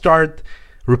gonna start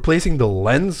replacing the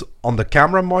lens on the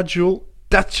camera module,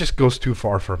 that just goes too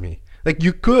far for me. Like,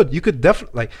 you could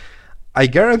definitely, like, I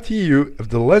guarantee you, if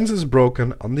the lens is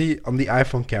broken on the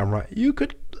iPhone camera, you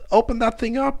could open that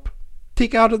thing up,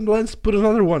 take out the lens, put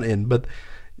another one in. But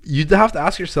you'd have to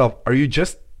ask yourself, are you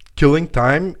just killing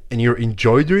time and you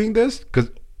enjoy doing this?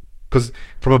 Because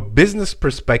from a business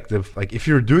perspective, like, if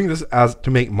you're doing this as to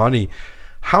make money,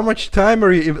 how much time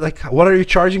are you, like, what are you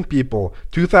charging people?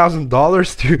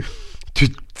 $2,000 to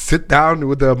sit down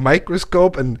with a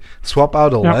microscope and swap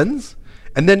out a lens?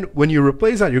 And then when you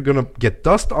replace that, you're gonna get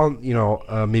dust on,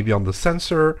 maybe on the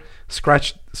sensor,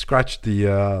 scratch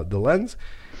the lens.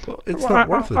 Well, it's not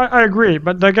worth it. I agree,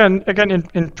 but again,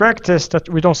 in practice, that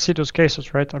we don't see those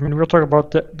cases, right? I mean, we're talking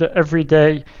about the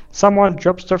everyday. Someone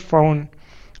drops their phone,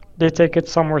 they take it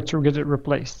somewhere to get it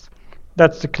replaced.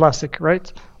 That's the classic,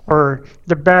 right? Or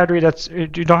the battery, you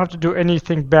don't have to do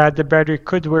anything bad. The battery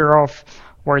could wear off,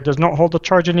 or it does not hold the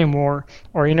charge anymore,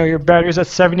 or your battery's at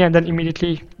 70 and then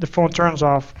immediately the phone turns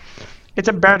off. It's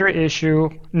a battery issue.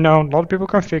 No, a lot of people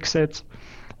can fix it,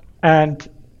 and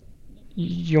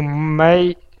you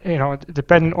may,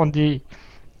 depending on the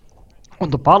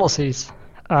policies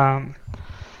of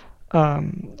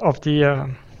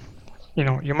the,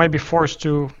 you might be forced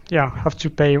to have to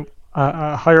pay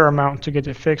a higher amount to get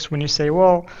it fixed when you say,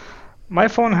 well, my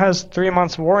phone has 3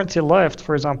 months warranty left,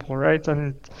 for example, right?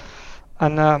 And I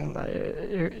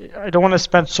don't want to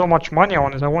spend so much money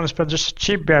on it. I want to spend just a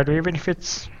cheap battery, even if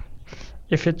it's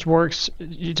if it works,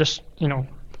 you just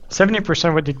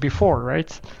 70% what it did before,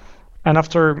 right? And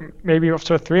after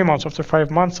 3 months, after 5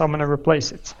 months, I'm gonna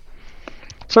replace it.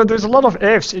 So there's a lot of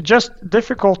ifs. It's just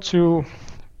difficult to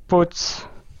put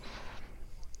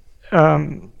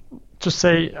to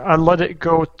say I let it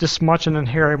go this much and then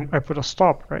here I put a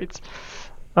stop, right?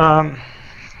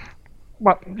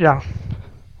 But yeah,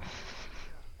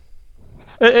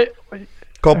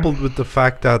 Coupled with the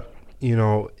fact that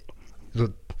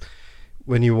that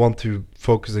when you want to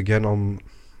focus again on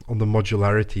the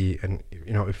modularity, and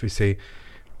if we say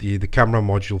the camera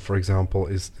module, for example,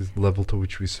 is the level to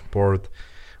which we support.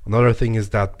 Another thing is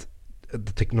that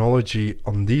the technology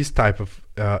on these type of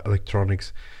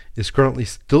electronics is currently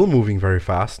still moving very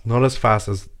fast, not as fast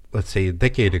as, let's say, a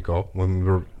decade ago when we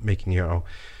were making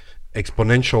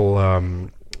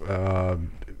exponential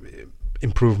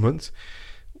improvements.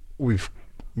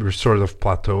 We're sort of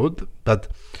plateaued, but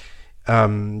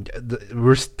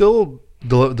we're still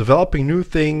developing new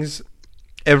things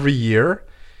every year.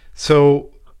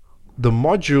 So the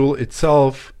module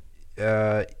itself,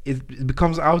 it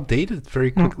becomes outdated very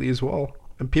quickly as well,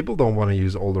 and people don't want to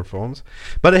use older phones.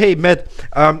 But hey, Med,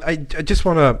 I just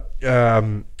want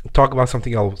to talk about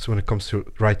something else when it comes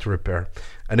to right to repair.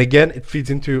 And again, it feeds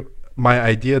into my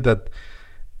idea that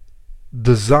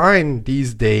design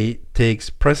these days takes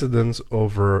precedence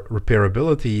over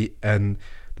repairability, and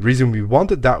the reason we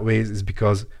want it that way is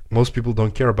because most people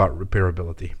don't care about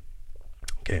repairability.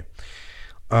 Okay.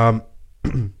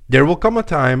 There will come a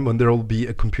time when there will be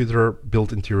a computer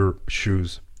built into your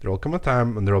shoes. There will come a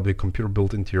time when there will be a computer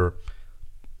built into your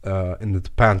in the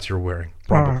pants you're wearing,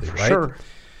 probably, right? Sure.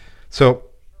 So,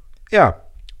 yeah.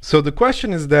 So the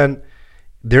question is then,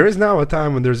 there is now a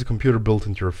time when there's a computer built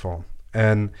into your phone,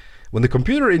 and when the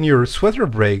computer in your sweater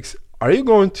breaks, are you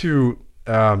going to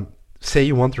say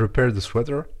you want to repair the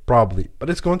sweater? Probably, but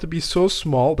it's going to be so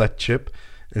small, that chip,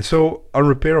 and so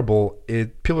unrepairable,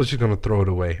 people are just going to throw it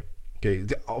away. Okay,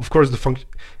 of course,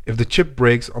 if the chip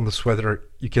breaks on the sweater,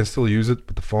 you can still use it,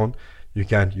 but the phone, you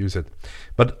can't use it.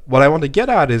 But what I want to get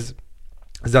at is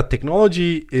that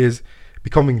technology is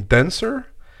becoming denser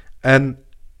and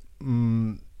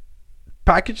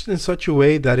packaged in such a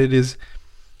way that it is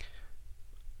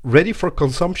ready for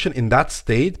consumption in that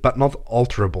state, but not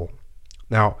alterable.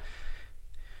 Now,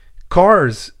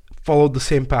 cars followed the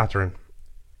same pattern.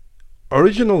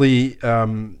 Originally,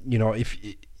 if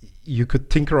you could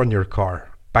tinker on your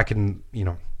car back in,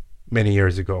 many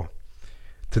years ago.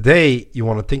 Today, you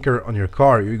want to tinker on your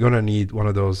car, you're going to need one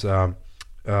of those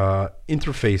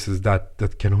interfaces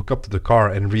that can hook up to the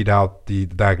car and read out the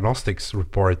diagnostics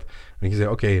report. And you can say,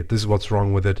 okay, this is what's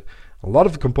wrong with it. A lot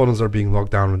of the components are being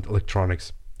locked down with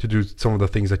electronics to do some of the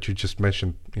things that you just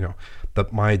mentioned,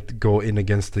 that might go in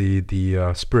against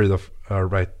the spirit of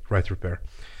right repair.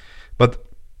 But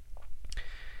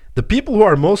the people who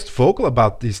are most vocal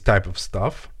about this type of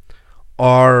stuff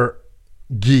are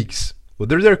geeks,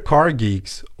 whether they're car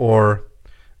geeks or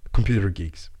computer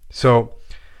geeks. So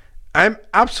I'm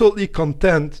absolutely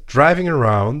content driving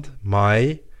around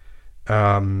my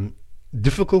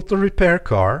difficult to repair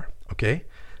car, okay?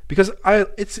 Because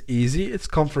it's easy, it's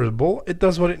comfortable, it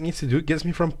does what it needs to do, it gets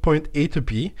me from point A to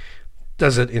B,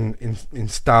 does it in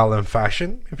style and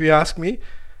fashion, if you ask me,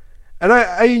 and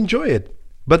I enjoy it.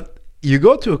 But you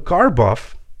go to a car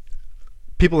buff,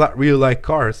 people that really like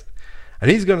cars,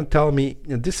 and he's going to tell me,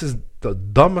 this is the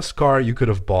dumbest car you could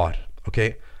have bought,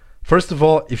 okay? First of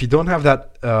all, if you don't have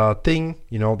that thing,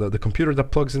 the computer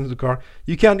that plugs into the car,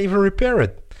 you can't even repair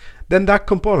it. Then that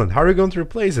component, how are you going to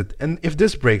replace it? And if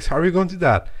this breaks, how are you going to do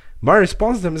that? My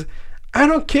response to them is, I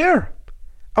don't care.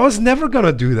 I was never going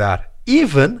to do that.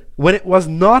 Even when it was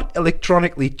not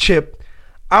electronically chipped,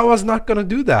 I was not going to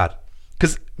do that.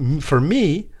 Because for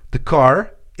me, the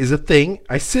car is a thing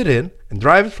I sit in and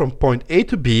drive it from point A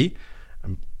to B,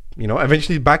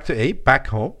 eventually back to A, back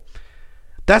home.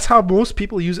 That's how most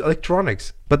people use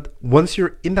electronics. But once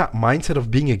you're in that mindset of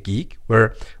being a geek,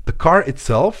 where the car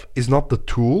itself is not the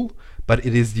tool, but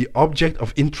it is the object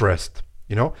of interest,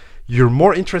 you're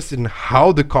more interested in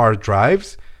how the car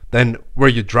drives than where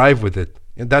you drive with it.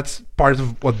 And that's part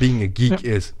of what being a geek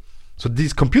is. So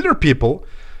these computer people,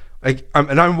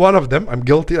 I'm one of them, I'm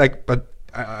guilty, but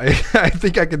I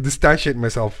think I can distantiate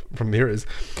myself from here, is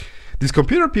these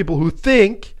computer people who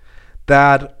think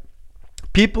that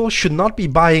people should not be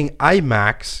buying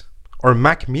iMacs or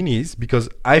Mac Minis because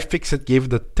iFixit gave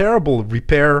the terrible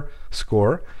repair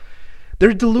score.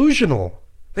 They're delusional.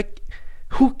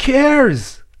 Who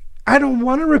cares? I don't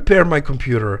want to repair my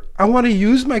computer. I want to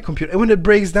use my computer. And when it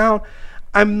breaks down,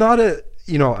 I'm not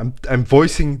I'm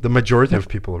voicing the majority of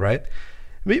people, right?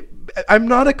 I'm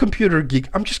not a computer geek.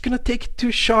 I'm just gonna take it to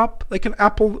a shop, like an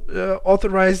Apple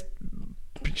authorized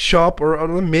shop or a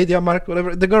MediaMarkt,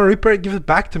 whatever. They're gonna repair it, give it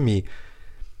back to me,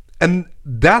 and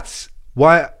that's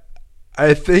why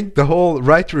I think the whole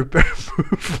right to repair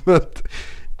movement.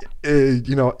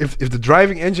 If the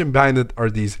driving engine behind it are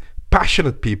these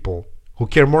passionate people who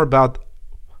care more about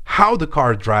how the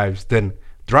car drives than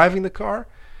driving the car,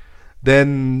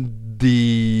 then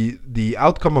the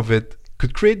outcome of it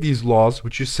could create these laws,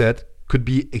 which you said could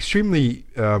be extremely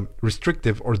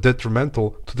restrictive or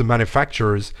detrimental to the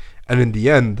manufacturers, and in the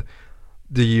end,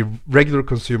 the regular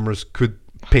consumers could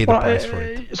pay the price for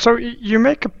it. So you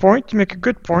make a point, you make a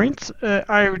good point.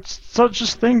 I would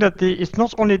just think that it's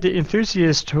not only the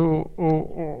enthusiasts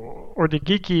or the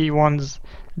geeky ones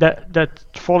that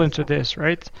fall into this,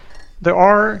 right? There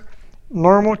are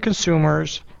normal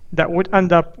consumers that would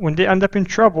end up, when they end up in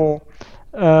trouble,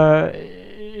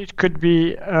 it could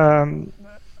be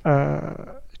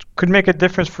it could make a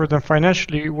difference for them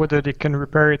financially whether they can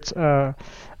repair it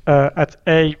at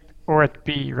A or at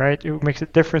B, right? It makes a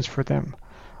difference for them,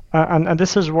 and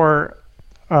this is where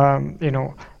and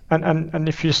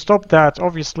if you stop that,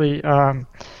 obviously,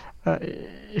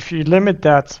 if you limit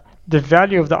that, the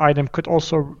value of the item could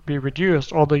also be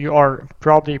reduced, although you are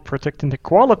probably protecting the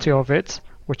quality of it,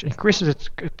 which increases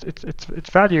its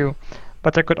value.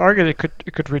 But I could argue that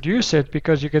it could reduce it,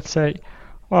 because you could say,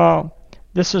 well,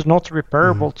 this is not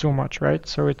repairable too much, right?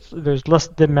 So there's less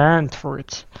demand for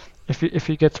it if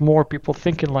you get more people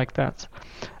thinking like that.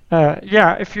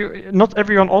 Not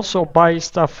everyone also buys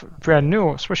stuff brand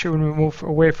new, especially when we move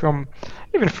away from,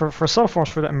 even for cell phones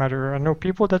for that matter. I know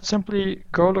people that simply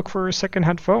go look for a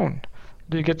second-hand phone.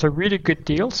 They get a really good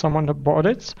deal, someone that bought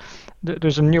it.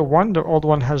 There's a new one, the old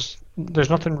one there's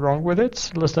nothing wrong with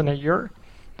it, less than a year,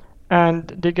 and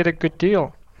they get a good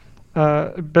deal,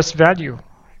 best value,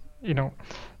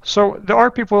 So there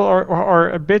are people who are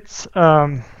a bit,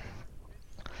 they're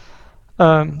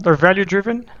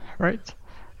value-driven, right?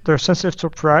 They're sensitive to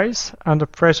price, and the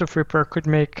price of repair could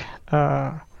make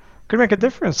a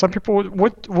difference. Some people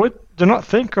would do not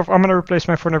think of, I'm going to replace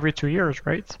my phone every 2 years,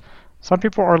 right? Some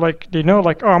people are like, they know,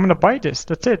 like, oh, I'm going to buy this.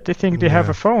 That's it. They think they have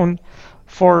a phone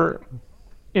for,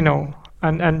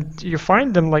 and you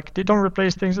find them, like, they don't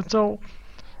replace things until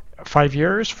 5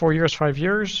 years, 4 years, 5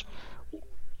 years.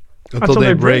 Until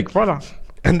they break. Voila.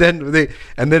 And then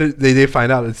they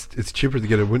find out it's cheaper to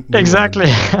get a new exactly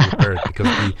one repaired,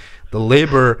 because the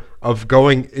labor of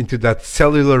going into that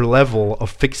cellular level of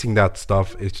fixing that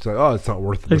stuff is just like, oh, it's not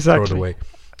worth it. Let's throw it away.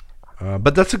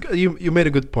 But you made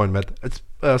a good point, Matt. It's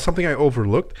something I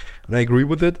overlooked, and I agree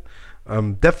with it.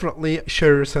 Definitely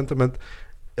share your sentiment.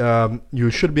 You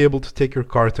should be able to take your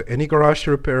car to any garage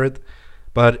to repair it.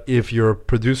 But if your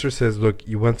producer says, look,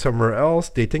 you went somewhere else,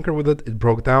 they tinker with it, it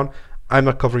broke down, I'm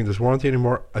not covering this warranty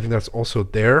anymore, I think that's also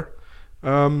their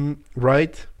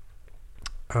right.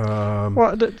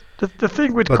 Well, the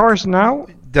thing with cars now,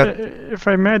 if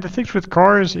I may, the things with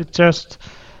cars,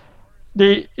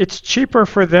 it's cheaper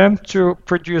for them to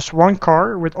produce one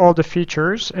car with all the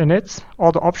features in it,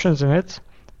 all the options in it,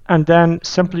 and then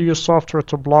simply use software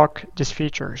to block these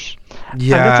features.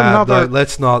 Yeah,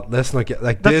 let's not get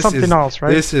like that's this. Something else,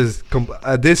 right? This is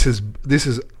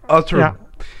utter. Yeah.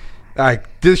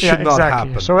 Like this should not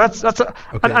happen. So that's okay.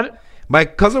 And my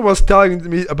cousin was telling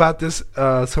me about this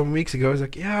some weeks ago. He's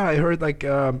like, yeah, I heard like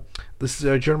this is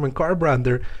a German car brand.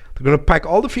 They're gonna pack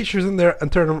all the features in there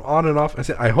and turn them on and off. I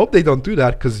said, I hope they don't do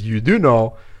that, because you do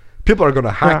know people are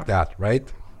gonna hack that, right?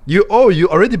 You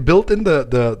already built in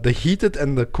the heated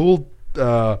and the cooled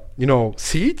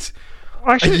seats.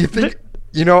 Actually, and you think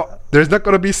there's not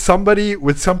going to be somebody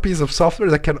with some piece of software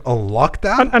that can unlock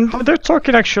that? And they're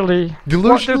talking actually.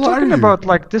 Delusional, they're talking about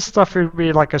like this stuff will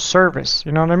be like a service.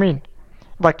 You know what I mean?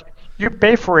 Like you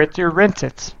pay for it, you rent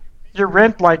it. You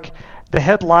rent like the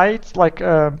headlights, like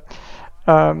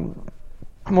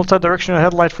multi-directional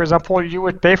headlight, for example. You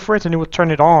would pay for it and you would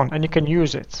turn it on and you can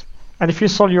use it. And if you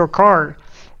sell your car,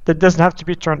 that doesn't have to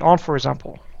be turned on, for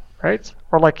example, right?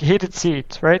 Or like heated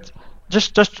seats, right?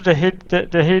 Just the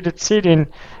heated seating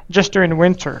just during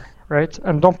winter, right?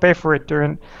 And don't pay for it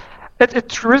during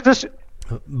it really this.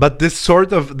 But this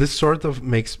sort of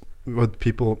makes what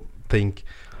people think.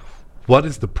 What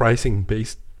is the pricing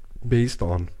based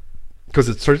on? Because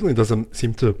it certainly doesn't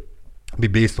seem to be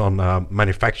based on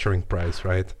manufacturing price,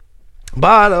 right?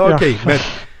 But okay, man,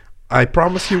 I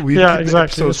promise you we keep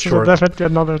exactly. This short. Is definitely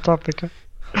another topic.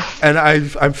 And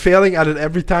I'm failing at it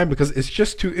every time because it's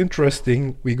just too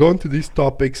interesting. We go into these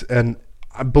topics, and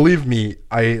believe me,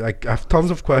 I have tons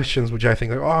of questions which I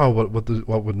think like, oh,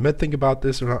 what would Matt think about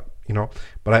this or not?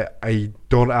 But I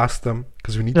don't ask them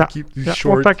because we need to keep these We'll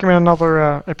short. pack him in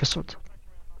another episode.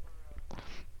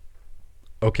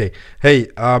 Okay. Hey,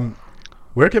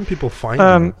 where can people find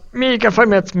you? Me, you can find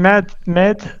me at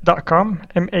madmed.com,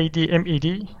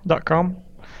 madmed.com.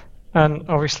 And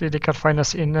obviously they can find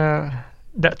us in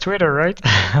that Twitter, right?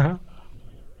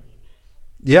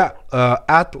 Yeah,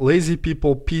 at Lazy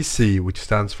People PC, which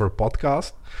stands for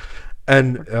podcast.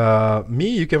 And me,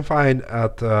 you can find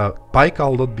at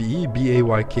baykal.be,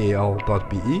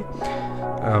 baykl.be.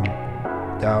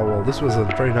 Yeah, well, this was a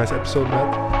very nice episode,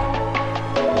 Matt.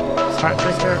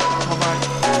 Take care.